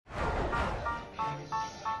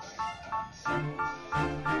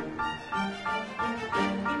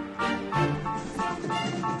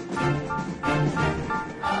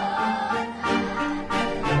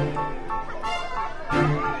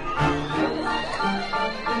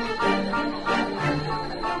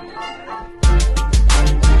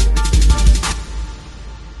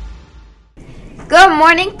Good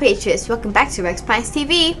morning, Patriots. Welcome back to Rex Pines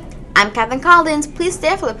TV. I'm Catherine Collins. Please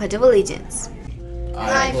stand for the Pledge of Allegiance.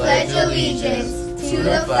 I pledge allegiance to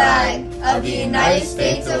the flag of the United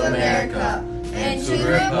States of America and to the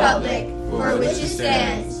republic for which it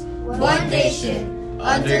stands, one nation,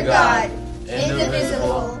 under God,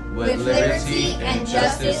 indivisible, with liberty and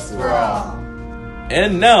justice for all.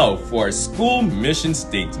 And now for our school mission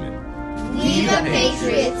statement. We the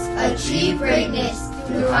Patriots achieve greatness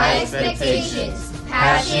through high expectations,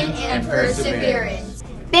 passion, and perseverance.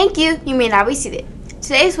 Thank you. You may now be seated.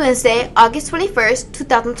 Today is Wednesday, August 21st,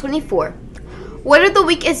 2024. Word of the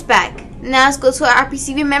week is back. Now let's go to our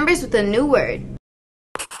RPTV members with a new word.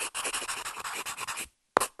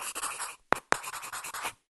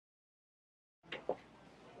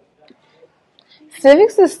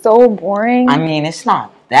 Civics is so boring. I mean, it's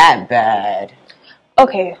not that bad.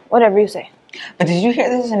 Okay, whatever you say. But did you hear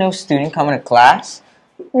there's a new student coming to class?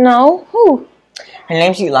 No? Who? Her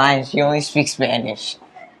name's Eli and she only speaks Spanish.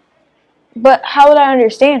 But how would I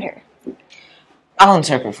understand her? I'll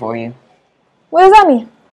interpret for you. What does that mean?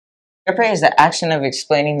 Interpret is the action of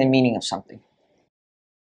explaining the meaning of something.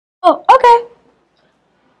 Oh, okay.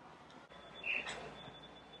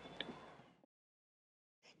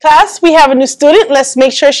 Class, we have a new student. Let's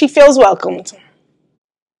make sure she feels welcomed.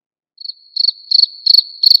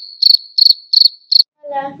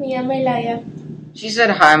 Hola, me llamo Elia. She said,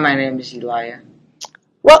 "Hi, my name is Elia."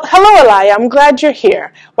 Well, hello, Elia. I'm glad you're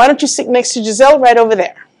here. Why don't you sit next to Giselle right over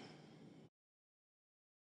there?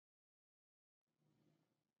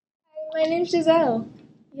 My name's Giselle.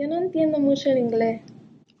 Yo no entiendo mucho el inglés.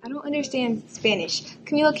 I don't understand Spanish.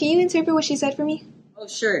 Camila, can you interpret what she said for me? Oh,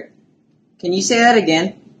 sure. Can you say that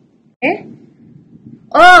again? ¿Eh?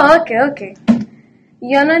 Oh, okay.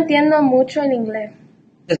 Yo no entiendo mucho el inglés.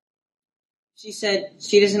 She said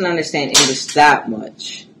she doesn't understand English that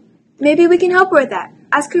much. Maybe we can help her with that.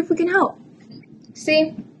 Ask her if we can help.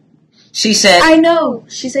 Sí. She said... I know.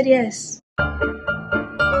 She said yes.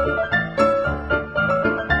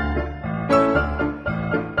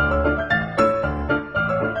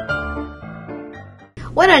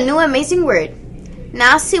 What a new amazing word.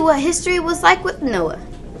 Now see what history was like with Noah.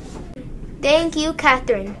 Thank you,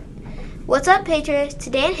 Catherine. What's up, Patriots?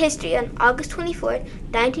 Today in history, on August 24th,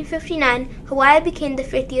 1959, Hawaii became the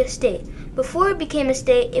 50th state. Before it became a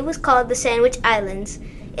state, it was called the Sandwich Islands.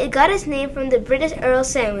 It got its name from the British Earl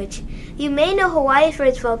Sandwich. You may know Hawaii for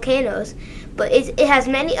its volcanoes, but it has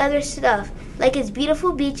many other stuff, like its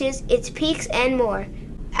beautiful beaches, its peaks, and more.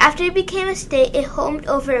 After it became a state, it homed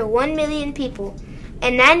over 1 million people,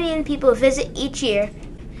 and 9 million people visit each year.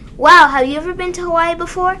 Wow, have you ever been to Hawaii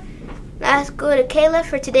before? Let's go to Kayla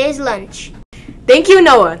for today's lunch. Thank you,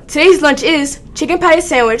 Noah. Today's lunch is chicken patty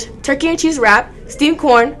sandwich, turkey and cheese wrap, steamed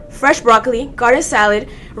corn, fresh broccoli, garden salad,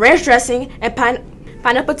 ranch dressing, and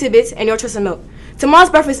pineapple tidbits, and your choice of milk.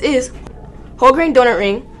 Tomorrow's breakfast is whole grain donut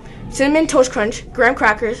ring, cinnamon toast crunch, graham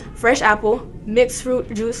crackers, fresh apple, mixed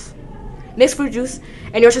fruit juice,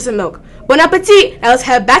 and your choice of milk. Bon appetit! Now let's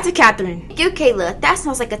head back to Catherine. Thank you, Kayla. That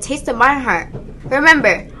sounds like a taste of my heart.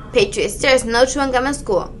 Remember, Patriots, there is no chewing gum in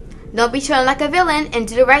school. Don't be chewing like a villain and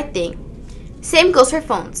do the right thing. Same goes for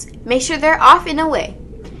phones. Make sure they're off and away.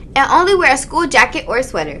 And only wear a school jacket or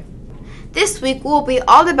sweater. This week will be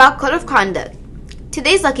all about code of conduct.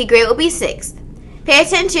 Today's lucky grade will be 6th. Pay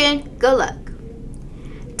attention. Good luck.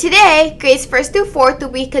 Today, grades 1st through 4th will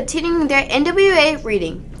be continuing their NWA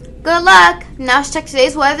reading. Good luck. Now let's check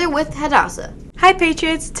today's weather with Hadassah. Hi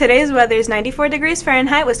Patriots, today's weather is 94 degrees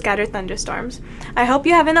Fahrenheit with scattered thunderstorms. I hope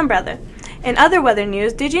you have an umbrella. In other weather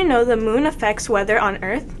news, did you know the moon affects weather on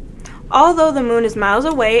Earth? Although the moon is miles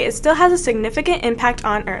away, it still has a significant impact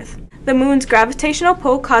on Earth. The moon's gravitational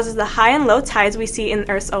pull causes the high and low tides we see in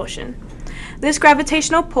Earth's ocean. This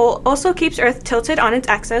gravitational pull also keeps Earth tilted on its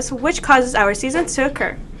axis, which causes our seasons to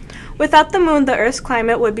occur. Without the moon, the Earth's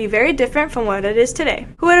climate would be very different from what it is today.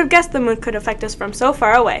 Who would have guessed the moon could affect us from so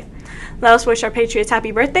far away? Let us wish our Patriots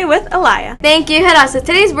happy birthday with Elia. Thank you, Hadassah.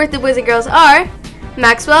 Today's birthday boys and girls are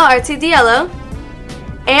Maxwell Artidiello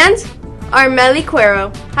and Armeli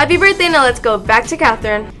Cuero. Happy birthday. Now let's go back to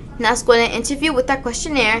Catherine. Now let's go and interview with our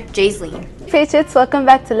questionnaire, Jaislene. Patriots, welcome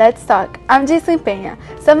back to Let's Talk. I'm Jaislene Peña.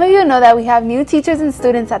 Some of you know that we have new teachers and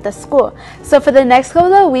students at the school. So for the next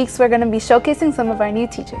couple of weeks, we're going to be showcasing some of our new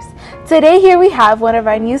teachers. Today here we have one of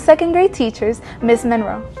our new second grade teachers, Miss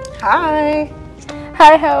Monroe. Hi.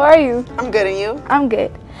 Hi, how are you? I'm good, and you? I'm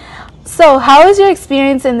good. So how has your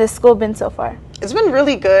experience in this school been so far? It's been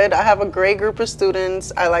really good. I have a great group of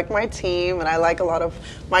students. I like my team, and I like a lot of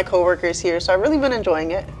my coworkers here, so I've really been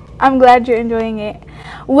enjoying it. I'm glad you're enjoying it.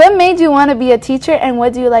 What made you want to be a teacher, and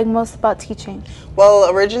what do you like most about teaching? Well,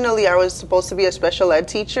 originally I was supposed to be a special ed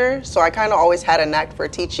teacher, so I kind of always had a knack for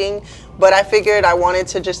teaching, but I figured I wanted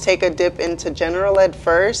to just take a dip into general ed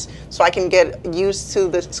first so I can get used to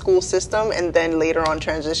the school system and then later on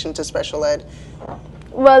transition to special ed.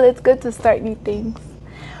 Well, it's good to start new things.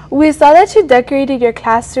 We saw that you decorated your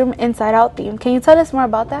classroom Inside Out theme. Can you tell us more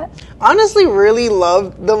about that? Honestly, really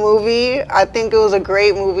loved the movie. I think it was a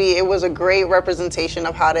great movie. It was a great representation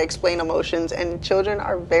of how to explain emotions, and children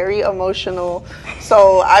are very emotional.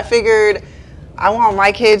 So I figured I want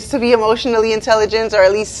my kids to be emotionally intelligent, or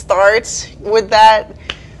at least start with that.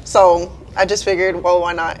 So I just figured, well,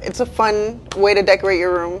 why not? It's a fun way to decorate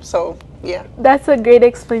your room, so yeah. That's a great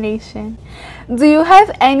explanation. Do you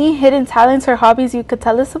have any hidden talents or hobbies you could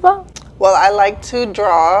tell us about? Well, I like to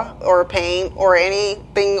draw or paint or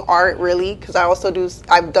anything art really, because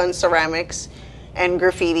I've done ceramics and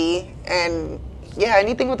graffiti and yeah,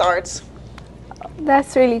 anything with arts.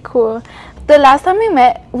 That's really cool. The last time we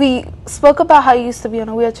met, we spoke about how you used to be in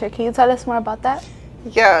a wheelchair. Can you tell us more about that?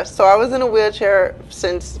 Yeah, so I was in a wheelchair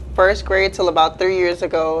since first grade till about 3 years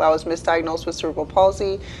ago. I was misdiagnosed with cerebral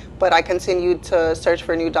palsy, but I continued to search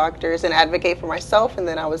for new doctors and advocate for myself, and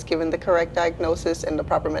then I was given the correct diagnosis and the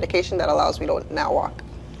proper medication that allows me to now walk.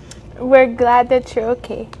 We're glad that you're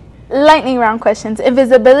okay. Lightning round questions.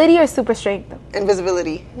 Invisibility or super strength?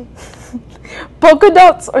 Invisibility. Polka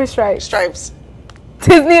dots or stripes? Stripes.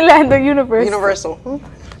 Disneyland or Universal? Universal.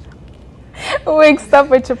 Wingstop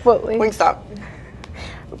or Chipotle? Wingstop.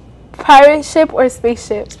 Pirate ship or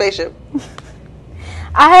spaceship? Spaceship.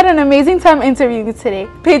 I had an amazing time interviewing you today.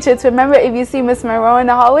 Patriots, remember, if you see Miss Monroe in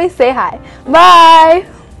the hallway, say hi. Bye!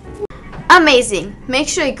 Amazing. Make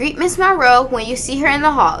sure to greet Miss Monroe when you see her in the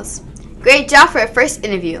halls. Great job for a first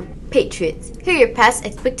interview. Patriots, here are your past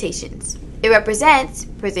expectations. It represents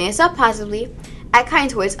present yourself positively, act kind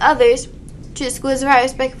towards others, treat the schools right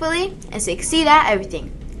respectfully, and succeed at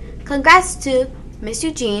everything. Congrats to Miss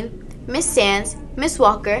Eugene, Miss Sands, Miss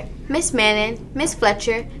Walker, Miss Mannon, Miss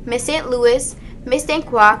Fletcher, Miss St. Louis, Miss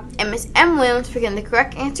Danquois, and Miss M. Williams for getting the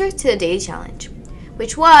correct answer to the daily challenge,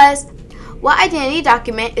 which was, what identity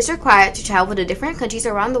document is required to travel to different countries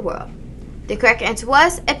around the world? The correct answer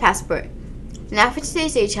was a passport. Now for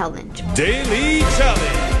today's daily challenge. Daily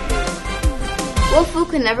Challenge. What food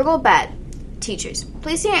could never go bad? Teachers,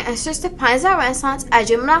 please send your answers to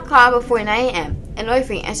pinesdalerenaissance@gmail.com before 9 a.m. in order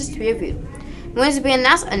for your answers to be reviewed. Winners will be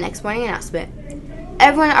announced on next morning announcement.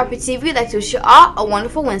 Everyone at RPTV would like to wish you all a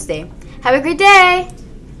wonderful Wednesday. Have a great day!